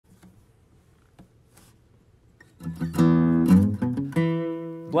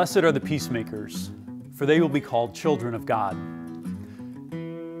Blessed are the peacemakers, for they will be called children of God.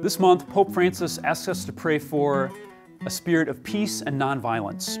 This month, Pope Francis asks us to pray for a spirit of peace and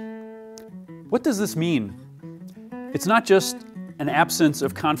nonviolence. What does this mean? It's not just an absence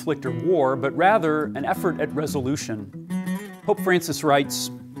of conflict or war, but rather an effort at resolution. Pope Francis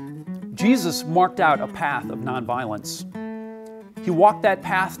writes, Jesus marked out a path of nonviolence. He walked that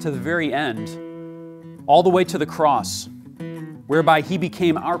path to the very end, all the way to the cross, whereby he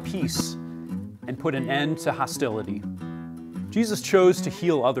became our peace and put an end to hostility. Jesus chose to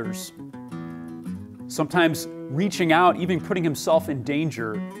heal others, sometimes reaching out, even putting himself in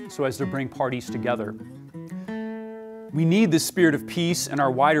danger so as to bring parties together. We need this spirit of peace in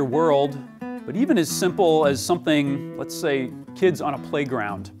our wider world, but even as simple as something, let's say, kids on a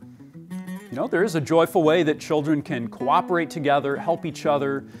playground. There is a joyful way that children can cooperate together, help each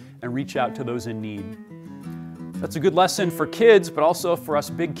other, and reach out to those in need. That's a good lesson for kids, but also for us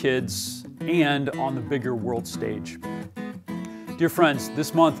big kids and on the bigger world stage. Dear friends,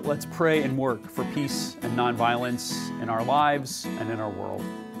 this month, let's pray and work for peace and nonviolence in our lives and in our world.